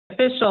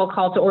official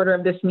call to order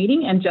of this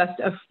meeting in just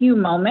a few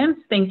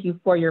moments. Thank you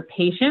for your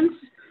patience.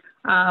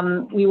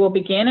 We will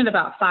begin at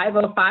about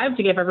 5:05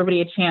 to give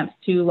everybody a chance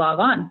to log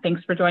on.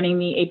 Thanks for joining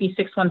the AB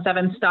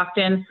 617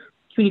 Stockton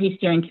Community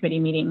Steering Committee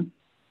meeting.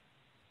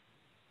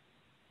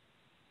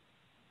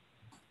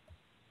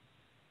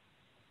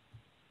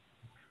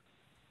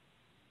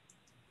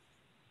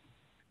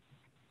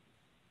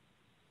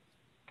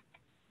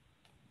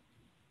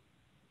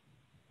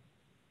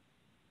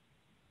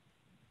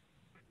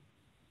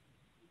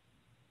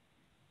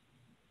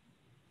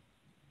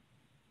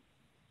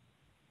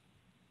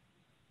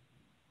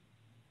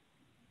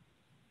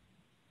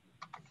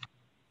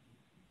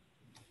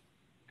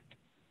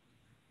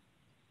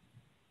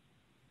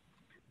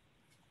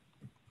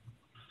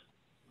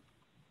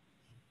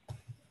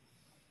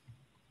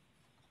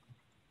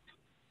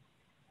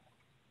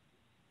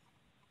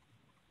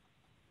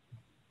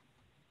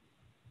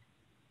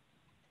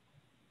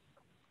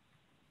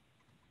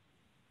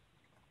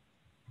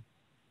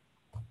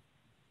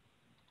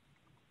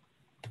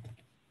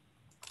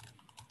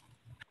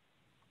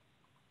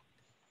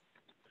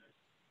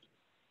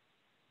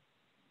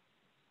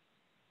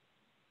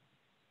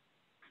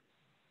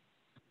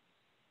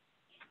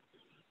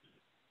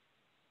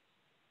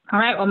 All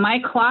right, well, my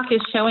clock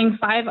is showing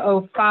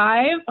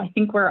 5:05. I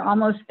think we're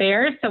almost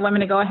there. So I'm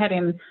going to go ahead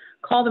and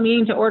call the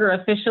meeting to order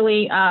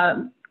officially.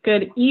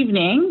 Good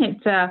evening.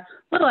 It's a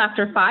little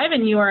after 5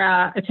 and you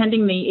are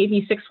attending the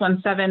AB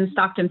 617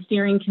 Stockton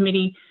Steering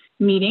Committee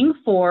meeting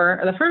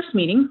for the first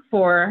meeting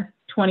for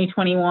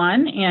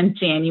 2021 and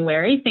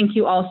January. Thank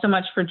you all so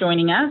much for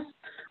joining us.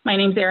 My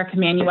name is Erica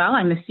Manuel.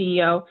 I'm the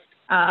CEO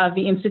of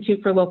the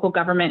Institute for Local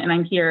Government, and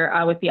I'm here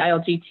with the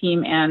ILG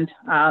team, and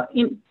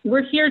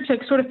we're here to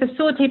sort of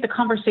facilitate the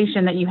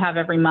conversation that you have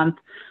every month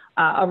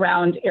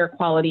around air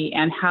quality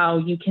and how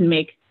you can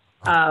make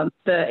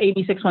the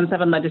AB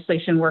 617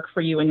 legislation work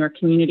for you and your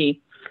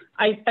community.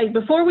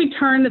 Before we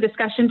turn the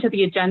discussion to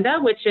the agenda,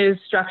 which is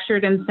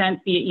structured and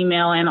sent via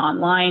email and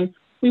online,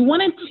 we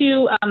wanted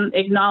to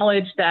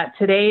acknowledge that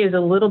today is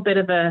a little bit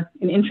of an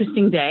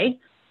interesting day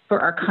for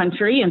our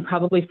country and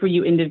probably for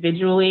you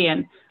individually.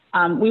 And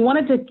we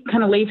wanted to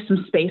kind of leave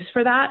some space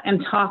for that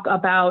and talk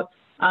about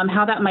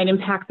how that might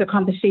impact the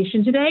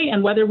conversation today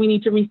and whether we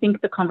need to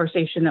rethink the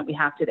conversation that we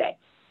have today.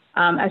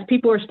 As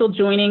people are still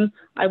joining,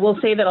 I will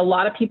say that a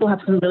lot of people have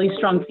some really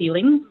strong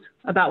feelings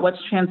about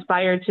what's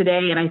transpired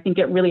today, and I think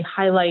it really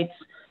highlights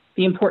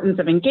the importance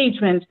of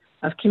engagement,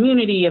 of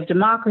community, of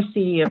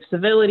democracy, of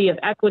civility, of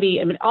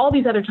equity. I mean, all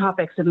these other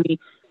topics, and we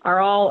are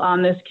all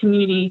on this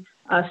community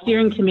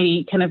steering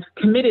committee kind of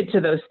committed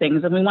to those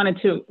things. And we wanted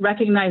to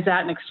recognize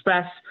that and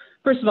express,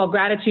 first of all,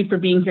 gratitude for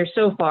being here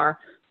so far.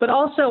 But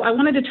also, I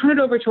wanted to turn it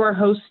over to our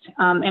host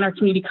and our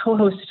community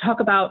co-host to talk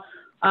about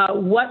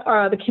what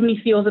the committee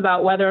feels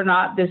about whether or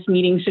not this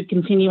meeting should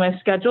continue as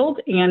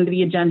scheduled and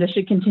the agenda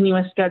should continue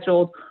as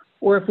scheduled,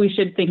 or if we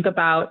should think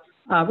about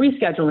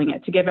rescheduling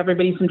it to give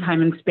everybody some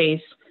time and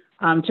space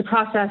to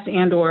process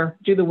and or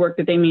do the work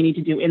that they may need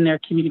to do in their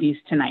communities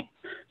tonight.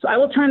 So I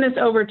will turn this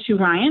over to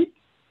Ryan.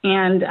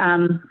 And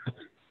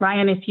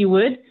Ryan, if you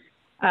would,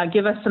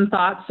 give us some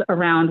thoughts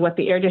around what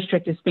the Air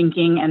District is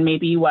thinking and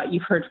maybe what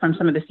you've heard from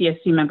some of the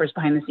CSC members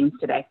behind the scenes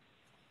today.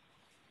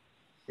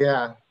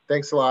 Yeah,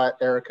 thanks a lot,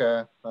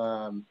 Erica.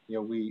 You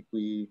know,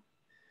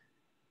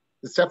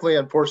 it's definitely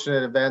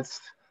unfortunate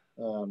events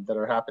that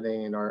are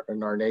happening in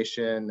our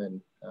nation,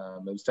 and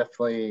it was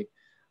definitely,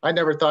 I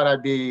never thought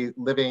I'd be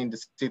living to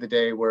see the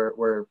day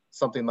where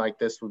something like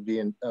this would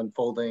be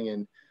unfolding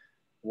in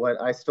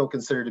what I still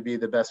consider to be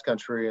the best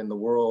country in the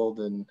world,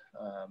 and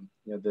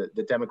you know,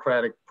 the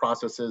democratic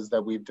processes that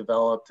we've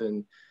developed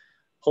and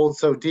hold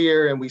so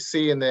dear, and we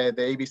see in the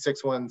AB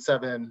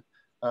 617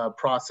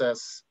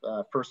 process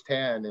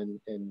firsthand, and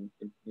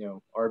you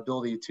know, our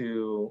ability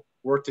to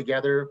work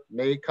together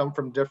may come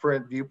from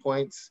different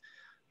viewpoints,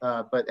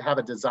 but have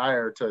a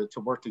desire to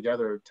work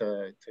together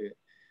to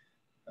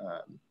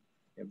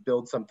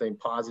build something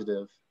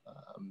positive,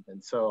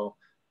 and so.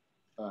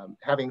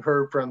 Having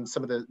heard from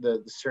some of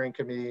the steering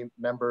committee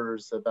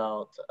members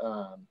about,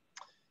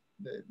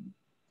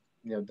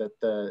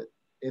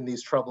 in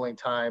these troubling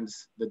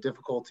times, the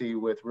difficulty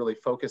with really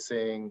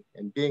focusing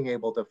and being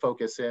able to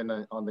focus in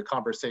on the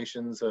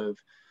conversations of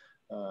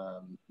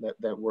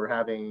that we're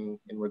having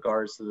in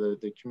regards to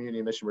the community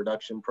emission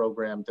reduction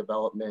program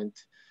development,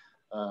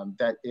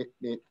 that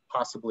it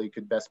possibly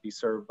could best be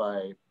served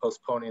by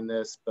postponing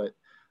this, but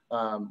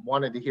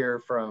wanted to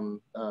hear from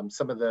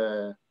some of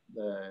the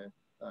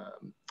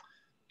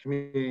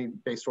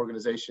community-based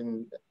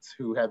organizations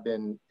who have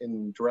been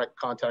in direct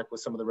contact with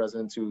some of the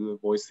residents who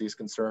have voiced these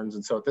concerns.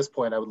 And so at this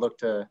point, I would look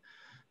to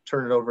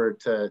turn it over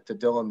to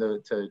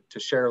Dylan to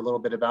share a little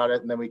bit about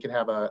it, and then we can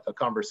have a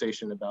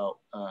conversation about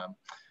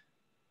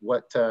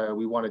what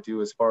we want to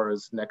do as far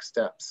as next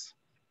steps.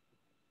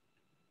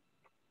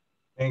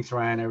 Thanks,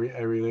 Ryan. I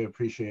really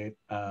appreciate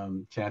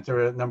chance. There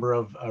were a number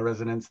of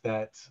residents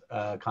that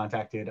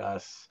contacted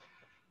us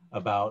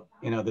about,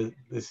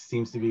 this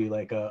seems to be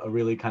like a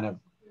really kind of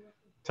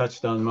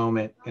touchstone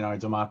moment in our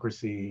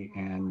democracy,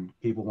 and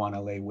people want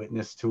to lay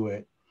witness to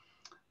it.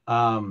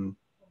 I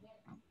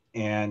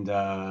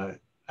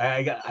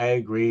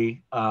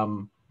agree,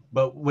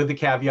 but with the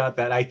caveat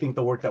that I think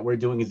the work that we're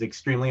doing is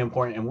extremely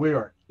important, and we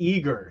are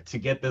eager to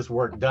get this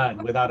work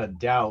done without a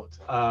doubt.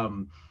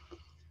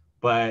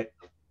 But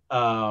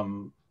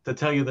to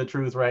tell you the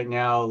truth right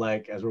now,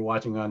 like as we're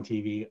watching on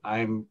TV,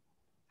 I'm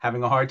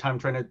having a hard time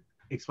trying to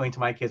explain to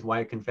my kids why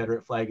a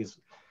Confederate flag is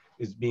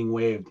being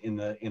waved in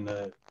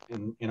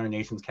our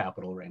nation's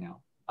capital right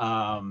now.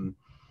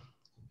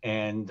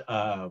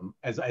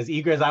 As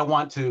eager as I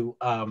want to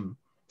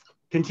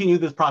continue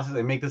this process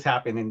and make this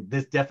happen, and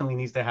this definitely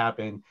needs to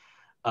happen,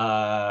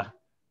 I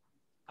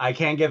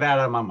can't get that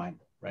out of my mind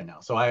right now.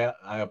 So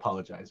I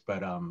apologize,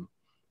 but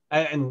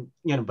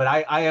but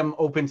I am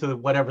open to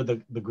whatever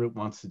the group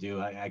wants to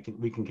do.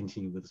 We can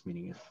continue with this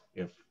meeting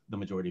if the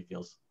majority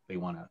feels they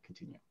want to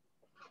continue.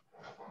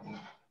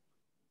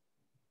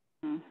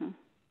 Mm-hmm.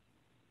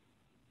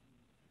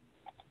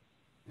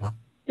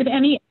 Did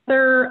any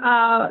other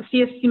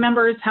CSC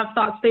members have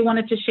thoughts they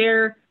wanted to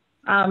share?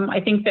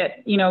 I think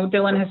that,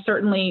 Dylan has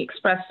certainly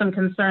expressed some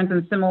concerns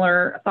and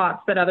similar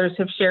thoughts that others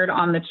have shared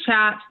on the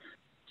chat,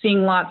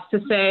 seeing lots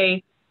to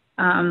say.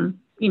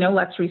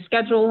 Let's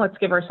reschedule, let's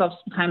give ourselves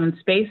some time and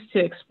space to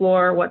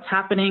explore what's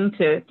happening,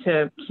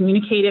 to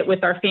communicate it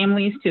with our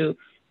families, to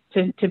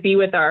be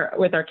with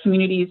our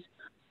communities,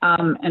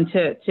 and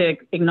to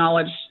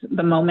acknowledge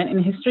the moment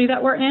in history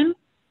that we're in.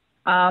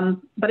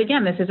 But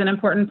again, this is an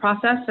important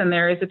process, and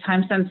there is a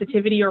time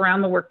sensitivity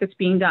around the work that's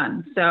being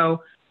done.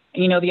 So,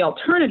 the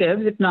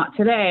alternatives, if not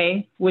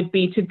today, would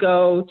be to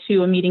go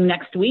to a meeting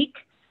next week,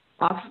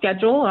 off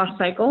schedule, off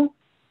cycle.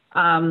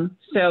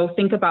 So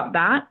think about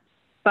that.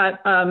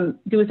 But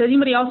does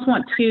anybody else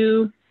want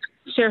to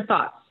share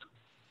thoughts?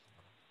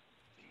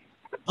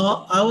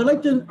 I would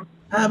like to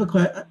have a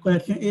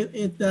question.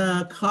 Is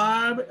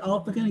CARB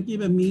also going to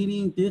give a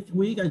meeting this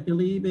week? I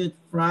believe it's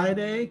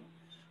Friday.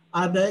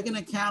 Are they going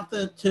to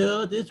cancel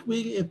too this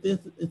week if this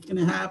is going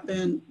to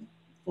happen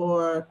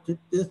for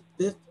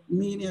this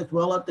meeting as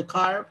well as the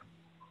CARB?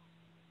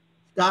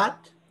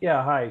 Scott?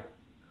 Yeah, hi.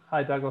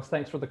 Hi, Douglas.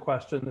 Thanks for the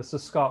question. This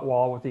is Scott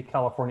Wall with the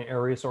California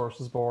Air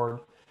Resources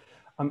Board.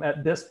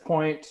 At this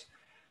point,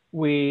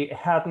 we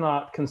had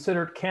not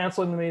considered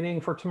canceling the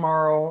meeting for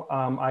tomorrow.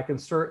 I can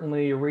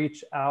certainly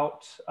reach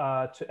out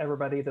to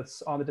everybody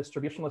that's on the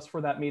distribution list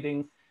for that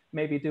meeting,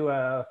 maybe do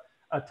a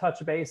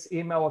touch base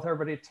email with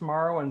everybody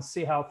tomorrow and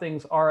see how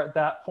things are at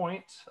that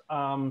point,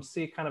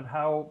 see kind of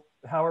how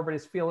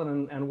everybody's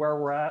feeling and where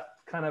we're at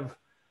kind of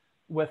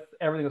with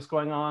everything that's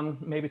going on,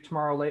 maybe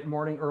tomorrow late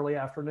morning, early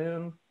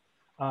afternoon.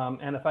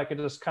 And if I could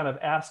just kind of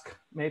ask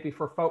maybe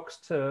for folks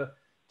to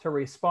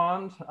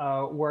respond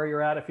where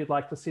you're at, if you'd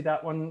like to see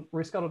that one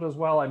rescheduled as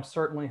well, I'm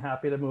certainly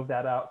happy to move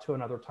that out to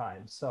another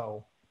time.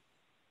 So.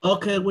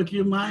 Okay, would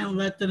you mind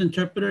let the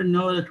interpreter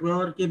know as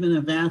well, give an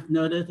advance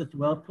notice as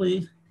well,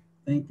 please?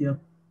 Thank you.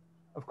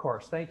 Of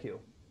course, thank you.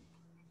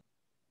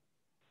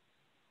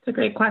 It's a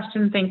great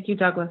question. Thank you,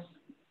 Douglas.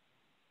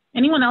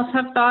 Anyone else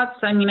have thoughts?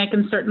 I mean, I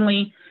can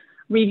certainly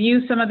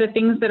review some of the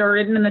things that are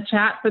written in the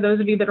chat for those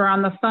of you that are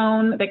on the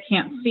phone that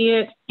can't see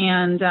it.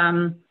 And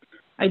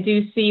I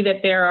do see that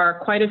there are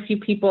quite a few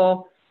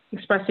people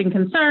expressing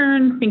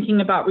concern,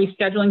 thinking about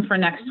rescheduling for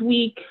next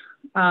week,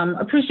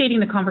 appreciating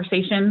the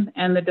conversation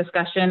and the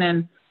discussion.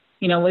 And,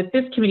 with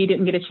this committee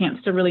didn't get a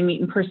chance to really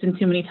meet in person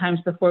too many times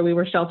before we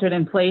were sheltered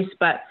in place.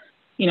 But,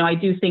 I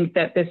do think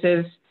that this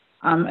is,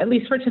 at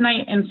least for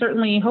tonight, and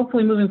certainly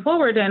hopefully moving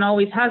forward, and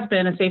always has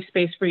been, a safe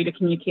space for you to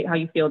communicate how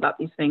you feel about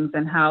these things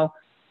and how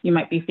you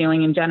might be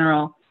feeling in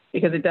general,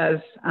 because it does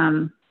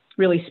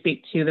really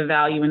speak to the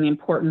value and the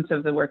importance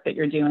of the work that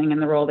you're doing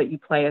and the role that you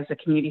play as a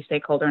community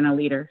stakeholder and a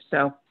leader.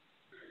 So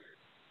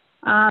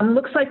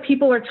looks like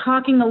people are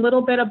talking a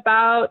little bit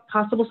about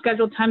possible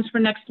scheduled times for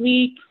next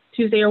week,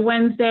 Tuesday or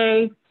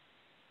Wednesday.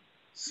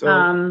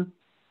 So,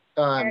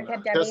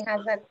 Erica, Debbie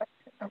has a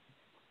question.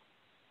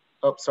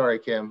 Oh, sorry,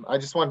 Kim. I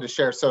just wanted to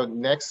share. So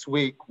next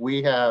week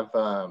we have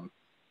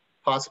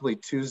possibly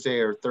Tuesday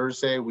or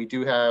Thursday. We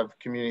do have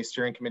community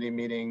steering committee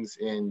meetings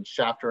in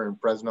Shafter and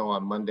Fresno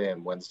on Monday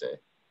and Wednesday.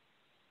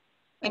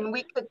 And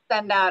we could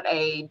send out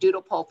a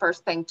doodle poll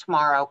first thing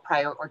tomorrow,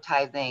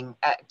 prioritizing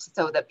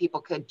so that people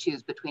could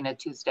choose between a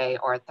Tuesday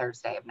or a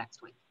Thursday of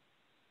next week.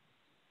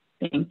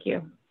 Thank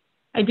you.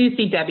 I do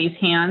see Debbie's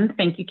hand.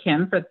 Thank you,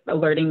 Kim, for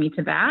alerting me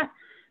to that.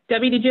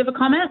 Debbie, did you have a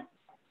comment?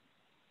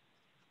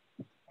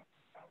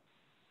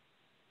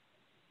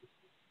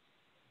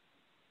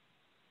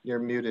 You're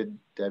muted,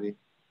 Debbie.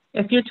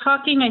 If you're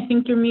talking, I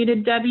think you're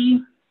muted,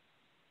 Debbie.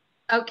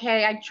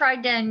 Okay, I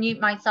tried to unmute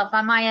myself.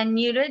 Am I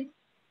unmuted?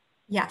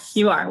 Yes.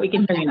 You are. We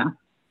can hear you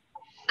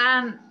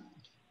now.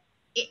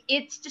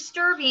 It's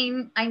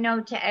disturbing, I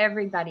know, to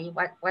everybody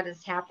what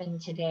has happened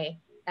today.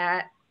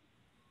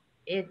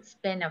 It's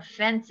been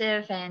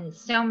offensive and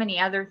so many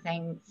other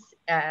things.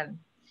 And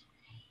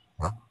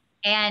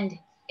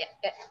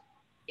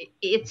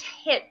it's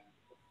hit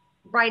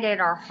right at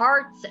our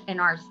hearts and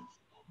our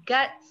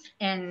guts,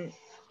 and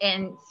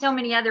and so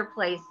many other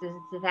places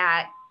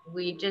that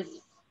we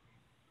just,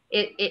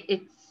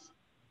 it's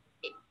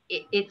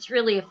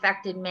really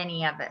affected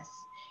many of us.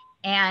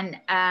 And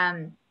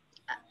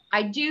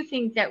I do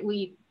think that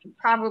we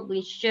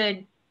probably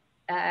should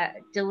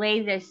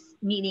delay this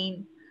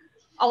meeting,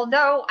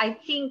 although I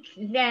think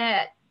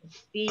that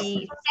the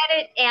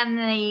Senate and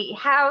the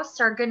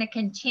House are going to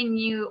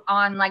continue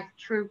on like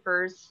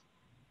troopers.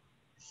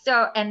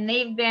 So, and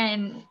they've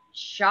been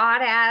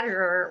shot at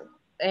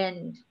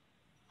and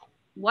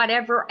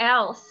whatever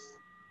else.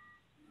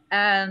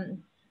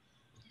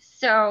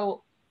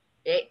 So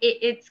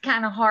it's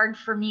kind of hard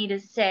for me to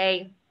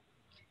say,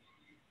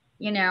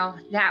 you know,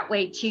 that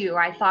way too.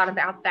 I thought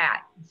about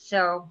that.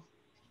 So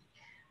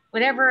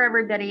whatever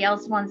everybody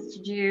else wants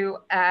to do,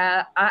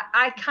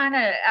 I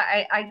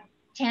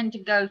tend to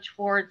go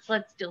towards,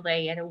 let's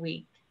delay it a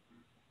week.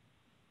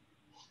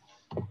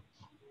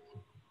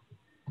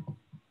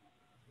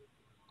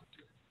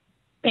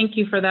 Thank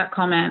you for that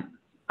comment.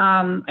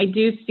 I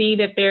do see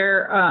that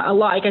there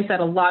like I said,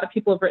 a lot of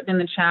people have written in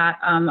the chat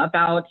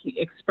about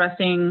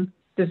expressing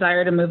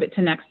desire to move it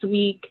to next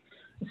week.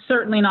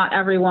 Certainly not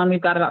everyone.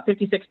 We've got about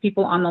 56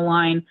 people on the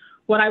line.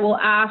 What I will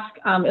ask,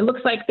 it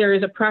looks like there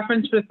is a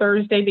preference for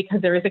Thursday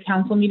because there is a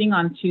council meeting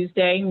on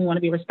Tuesday. We want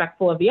to be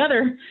respectful of the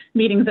other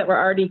meetings that were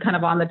already kind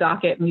of on the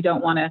docket, and we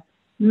don't want to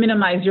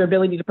minimize your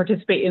ability to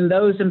participate in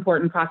those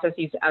important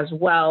processes as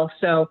well.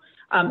 So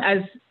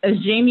as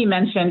Jamie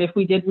mentioned, if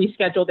we did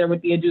reschedule, there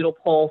would be a doodle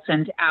poll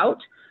sent out.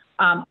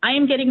 I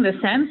am getting the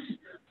sense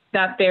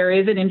that there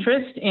is an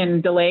interest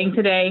in delaying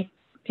today,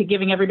 to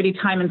giving everybody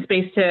time and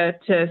space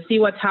to see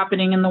what's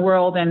happening in the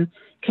world and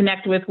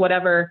connect with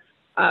whatever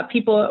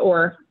people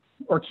or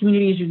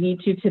communities you need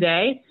to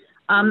today.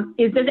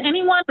 Does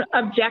anyone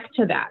object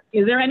to that?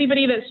 Is there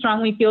anybody that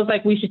strongly feels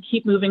like we should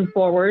keep moving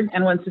forward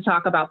and wants to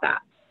talk about that?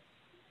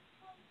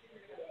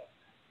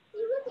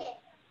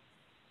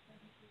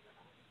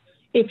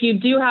 If you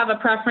do have a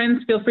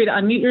preference, feel free to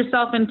unmute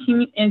yourself and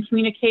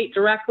communicate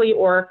directly,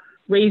 or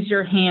raise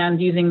your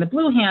hand using the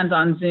blue hand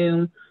on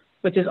Zoom,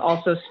 which is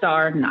also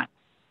 *9.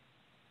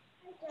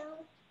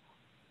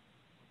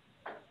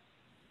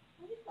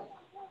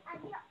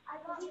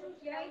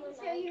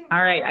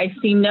 All right, I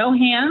see no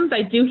hands.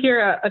 I do hear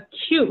a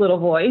cute little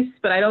voice,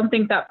 but I don't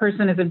think that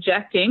person is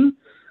objecting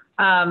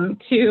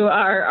to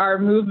our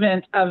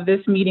movement of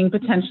this meeting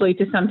potentially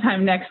to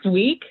sometime next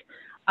week.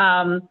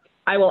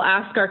 I will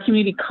ask our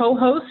community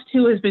co-host,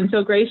 who has been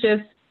so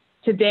gracious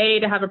today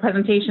to have a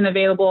presentation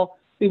available.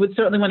 We would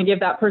certainly want to give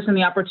that person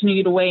the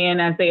opportunity to weigh in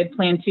as they had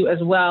planned to as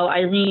well.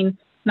 Irene,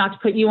 not to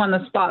put you on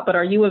the spot, but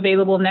are you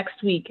available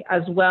next week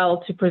as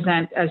well to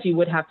present as you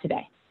would have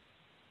today?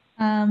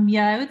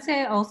 Yeah, I would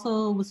say I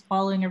also was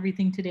following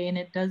everything today, and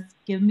it does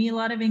give me a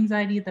lot of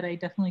anxiety that I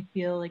definitely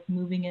feel like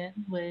moving it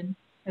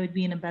I would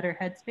be in a better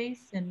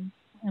headspace, and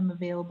I'm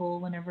available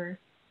whenever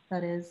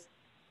that is.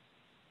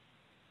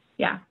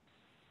 Yeah,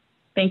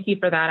 thank you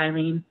for that,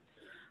 Irene.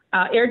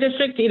 Air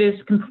District, it is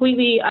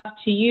completely up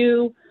to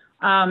you.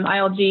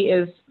 ILG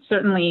is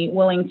certainly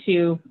willing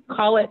to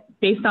call it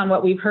based on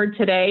what we've heard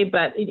today,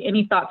 but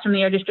any thoughts from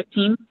the Air District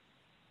team?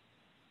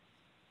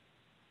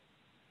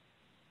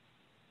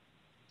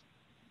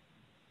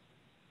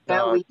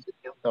 No, we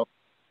do. No.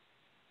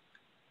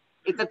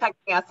 It's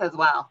affecting us as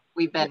well.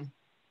 We've been,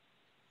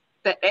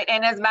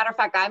 and as a matter of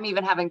fact, I'm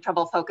even having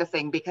trouble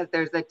focusing because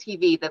there's a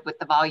TV that with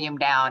the volume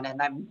down, and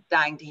I'm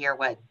dying to hear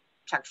what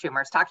Chuck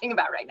Schumer is talking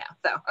about right now.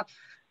 So.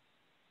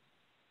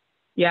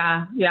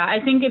 Yeah,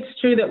 I think it's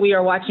true that we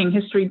are watching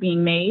history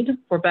being made,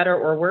 for better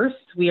or worse.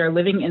 We are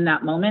living in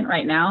that moment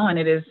right now, and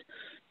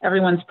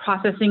everyone's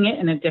processing it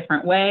in a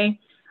different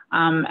way.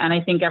 And I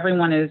think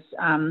everyone is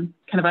kind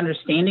of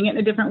understanding it in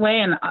a different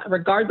way. And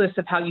regardless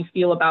of how you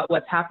feel about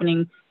what's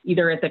happening,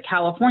 either at the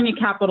California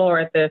Capitol or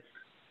at the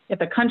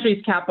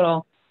country's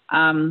capital,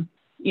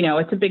 you know,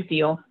 it's a big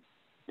deal.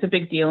 It's a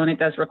big deal, and it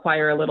does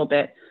require a little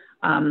bit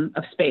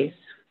of space.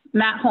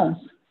 Matt Holmes,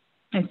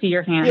 I see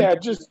your hand. Yeah,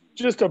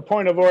 just a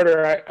point of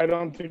order. I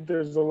don't think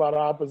there's a lot of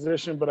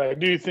opposition, but I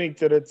do think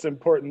that it's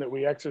important that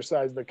we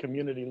exercise the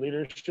community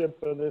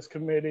leadership of this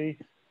committee.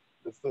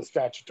 It's the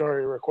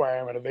statutory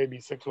requirement of AB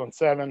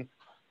 617.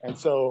 And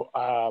so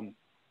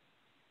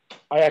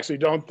I actually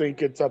don't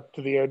think it's up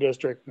to the Air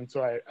District. And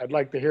so I'd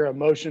like to hear a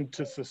motion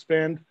to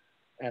suspend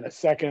and a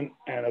second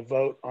and a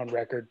vote on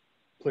record,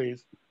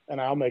 please.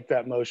 And I'll make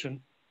that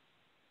motion.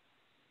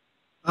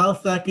 I'll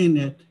second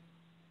it.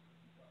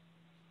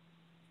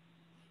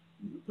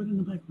 Put it in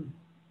the back, please.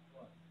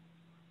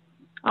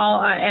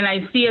 And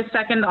I see a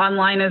second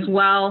online as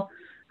well.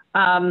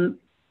 And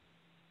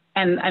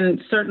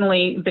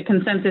certainly the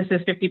consensus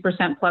is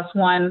 50% plus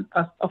one.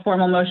 A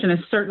formal motion is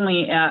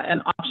certainly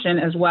an option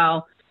as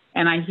well.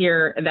 And I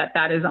hear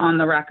that is on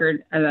the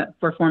record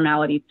for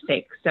formality's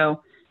sake.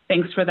 So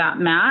thanks for that,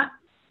 Matt.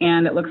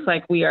 And it looks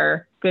like we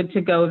are good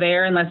to go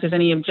there unless there's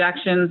any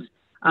objections.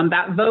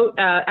 That vote,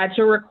 at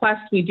your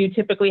request, we do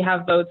typically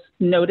have votes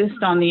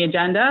noticed on the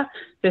agenda.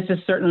 This is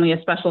certainly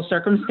a special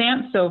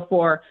circumstance. So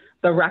for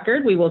the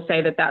record, we will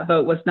say that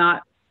vote was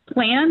not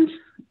planned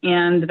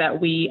and that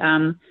we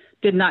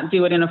did not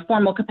do it in a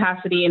formal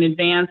capacity in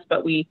advance,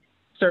 but we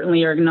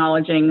certainly are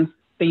acknowledging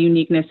the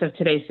uniqueness of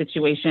today's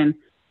situation.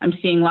 I'm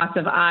seeing lots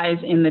of eyes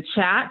in the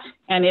chat,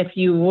 and if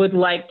you would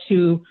like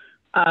to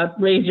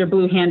raise your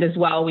blue hand as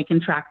well, we can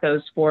track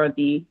those for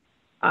the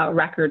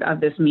record of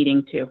this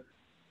meeting too.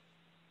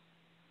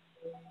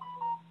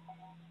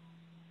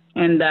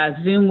 And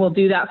Zoom will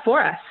do that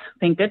for us.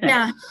 Thank goodness.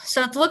 Yeah,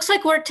 so it looks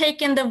like we're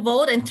taking the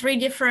vote in 3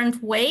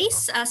 different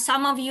ways.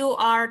 Some of you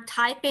are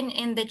typing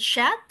in the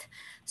chat.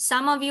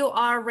 Some of you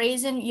are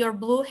raising your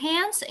blue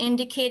hands,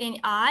 indicating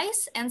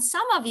ayes, and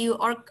some of you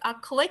are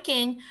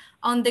clicking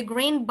on the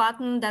green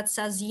button that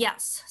says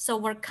yes. So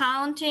we're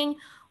counting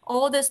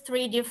all these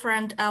 3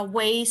 different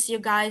ways you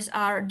guys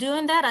are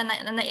doing that.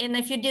 And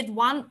if you did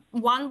one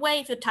way,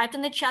 if you typed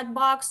in the chat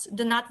box,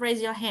 do not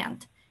raise your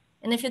hand.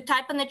 And if you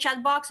type in the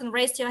chat box and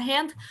raise your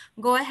hand,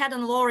 go ahead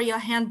and lower your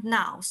hand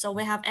now, so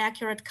we have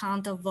accurate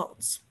count of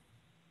votes.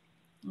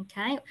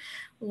 Okay,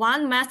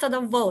 one method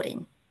of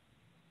voting.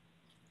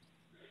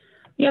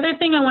 The other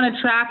thing I want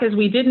to track is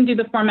we didn't do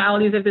the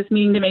formalities of this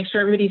meeting to make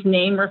sure everybody's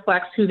name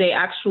reflects who they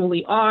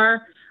actually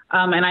are.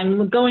 And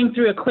I'm going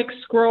through a quick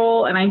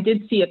scroll, and I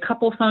did see a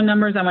couple phone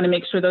numbers. I want to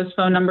make sure those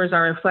phone numbers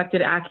are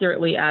reflected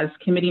accurately as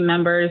committee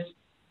members.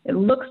 It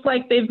looks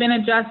like they've been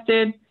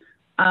adjusted.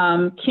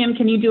 Kim,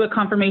 can you do a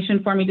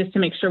confirmation for me just to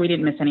make sure we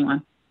didn't miss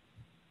anyone?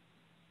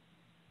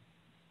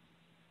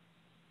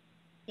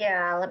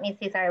 Yeah, let me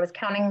see. Sorry, I was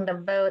counting the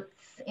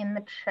votes in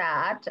the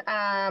chat.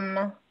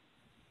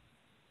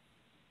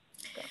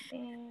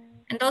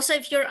 And also,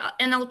 if you're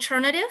an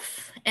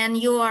alternative and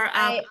your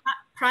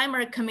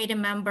primary committee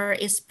member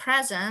is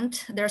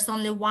present, there's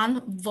only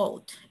one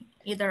vote,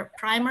 either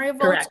primary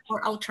vote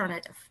or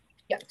alternative.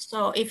 Yeah.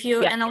 So if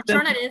you're an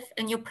alternative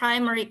and your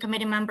primary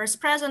committee member is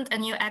present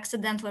and you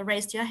accidentally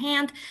raised your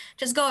hand,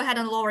 just go ahead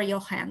and lower your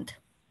hand.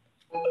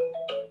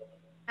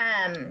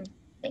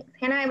 Thanks,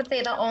 Hannah. I would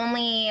say the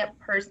only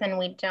person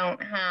we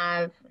don't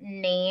have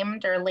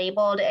named or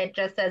labeled, it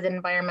just says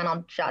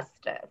environmental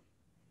justice.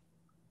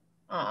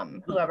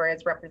 Whoever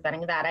is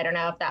representing that. I don't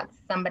know if that's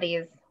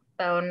somebody's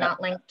phone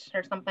not linked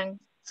or something.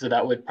 So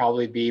that would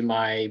probably be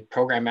my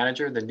program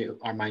manager,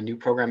 my new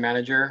program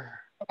manager,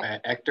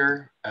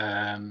 Hector.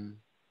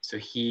 So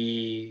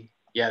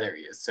yeah, there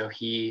he is. So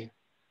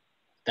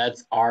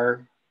that's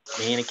our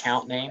main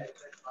account name.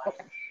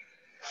 Okay.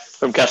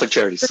 From Catholic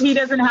Charities. So he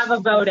doesn't have a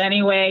vote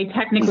anyway.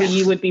 Technically,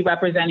 you would be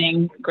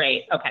representing.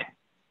 Great. Okay.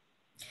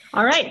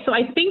 All right. So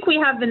I think we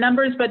have the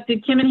numbers, but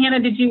Kim and Hannah,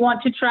 did you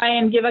want to try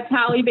and give a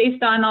tally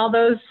based on all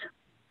those?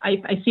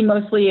 I see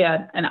mostly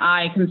an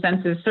aye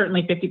consensus,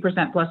 certainly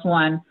 50% plus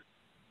 1.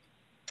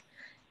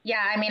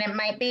 Yeah, I mean, it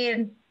might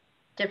be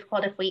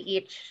difficult if we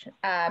each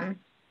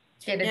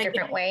did a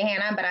different way,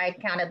 Hannah, but I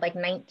counted like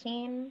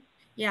 19.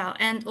 Yeah,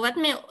 and let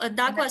me,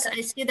 Douglas,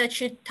 I see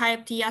that you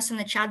typed yes in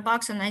the chat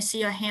box and I see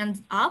your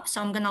hand up,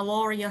 so I'm gonna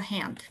lower your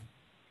hand.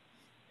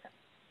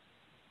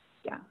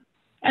 Yeah,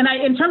 and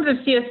in terms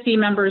of CSC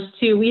members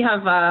too, we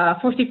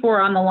have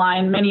 44 on the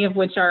line, many of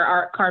which are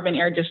our carbon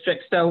air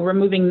districts, so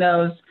removing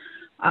those,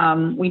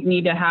 we'd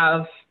need to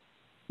have,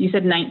 you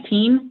said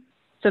 19?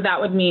 So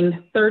that would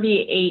mean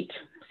 38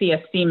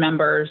 CSC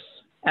members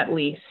at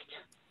least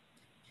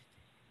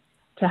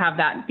to have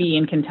that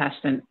be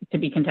contested.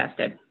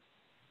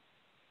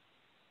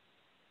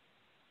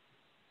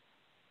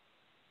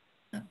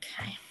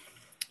 Okay,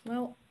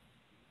 well,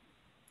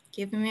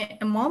 give me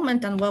a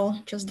moment and we'll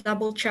just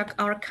double check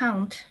our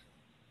count.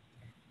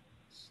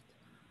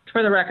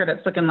 For the record,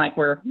 it's looking like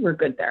we're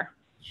good there.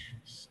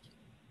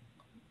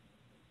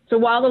 So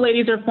while the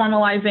ladies are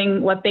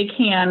formalizing what they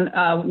can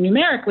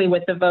numerically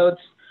with the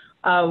votes,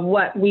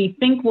 what we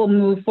think will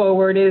move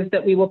forward is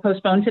that we will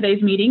postpone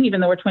today's meeting,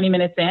 even though we're 20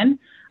 minutes in.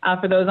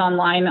 For those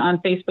online on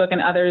Facebook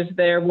and others,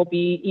 there will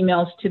be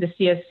emails to the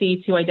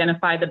CSC to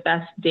identify the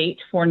best date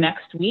for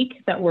next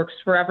week that works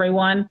for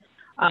everyone.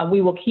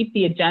 We will keep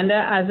the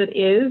agenda as it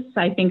is.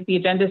 I think the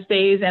agenda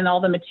stays and all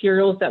the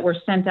materials that were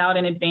sent out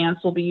in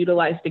advance will be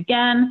utilized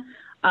again.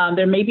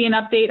 There may be an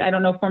update. I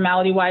don't know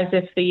formality-wise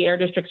if the air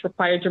district's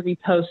required to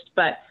repost,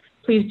 but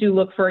please do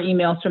look for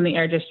emails from the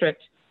air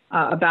district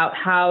about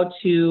how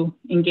to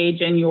engage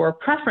in your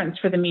preference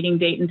for the meeting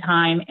date and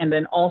time, and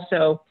then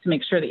also to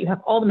make sure that you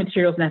have all the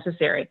materials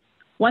necessary.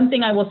 One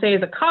thing I will say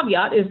as a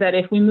caveat is that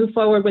if we move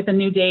forward with a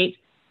new date,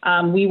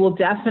 we will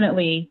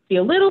definitely be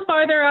a little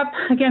farther up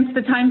against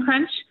the time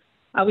crunch.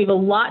 We have a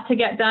lot to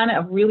get done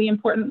of really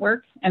important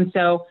work. And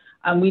so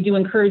we do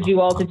encourage you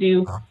all to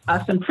do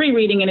some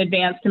pre-reading in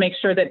advance to make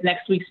sure that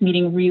next week's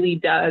meeting really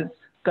does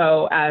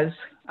go as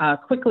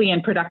quickly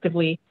and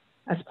productively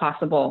as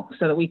possible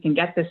so that we can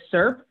get this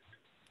SERP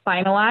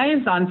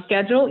finalized on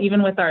schedule,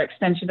 even with our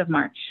extension of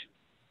March.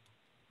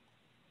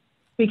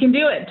 We can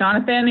do it.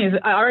 Jonathan is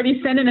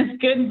already sending us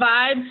good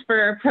vibes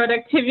for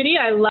productivity.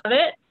 I love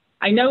it.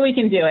 I know we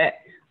can do it.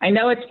 I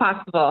know it's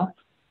possible.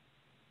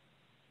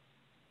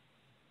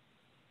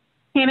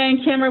 Hannah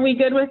and Kim, are we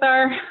good with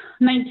our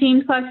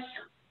 19 plus?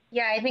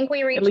 Yeah, I think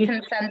we reached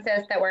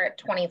consensus that we're at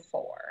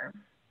 24.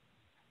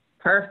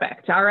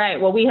 Perfect. All right.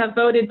 Well, we have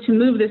voted to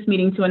move this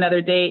meeting to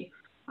another date.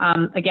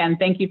 Again,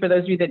 thank you for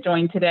those of you that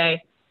joined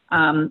today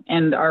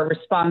and are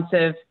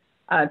responsive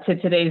to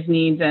today's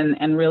needs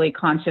and really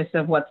conscious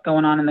of what's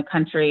going on in the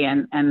country.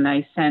 And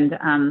I send,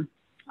 on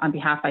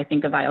behalf, I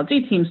think, of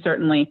ILG team,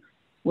 certainly,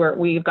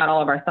 we've got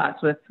all of our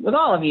thoughts with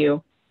all of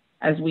you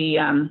as we,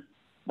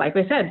 like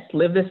I said,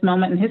 live this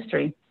moment in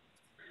history.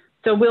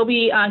 So we'll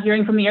be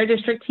hearing from the Air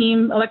District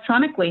team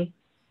electronically.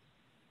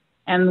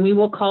 And we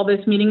will call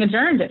this meeting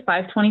adjourned at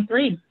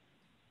 5:23.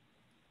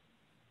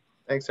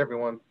 Thanks,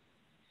 everyone.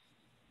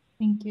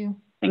 Thank you.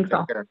 Thanks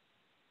all. Take care.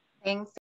 Thanks.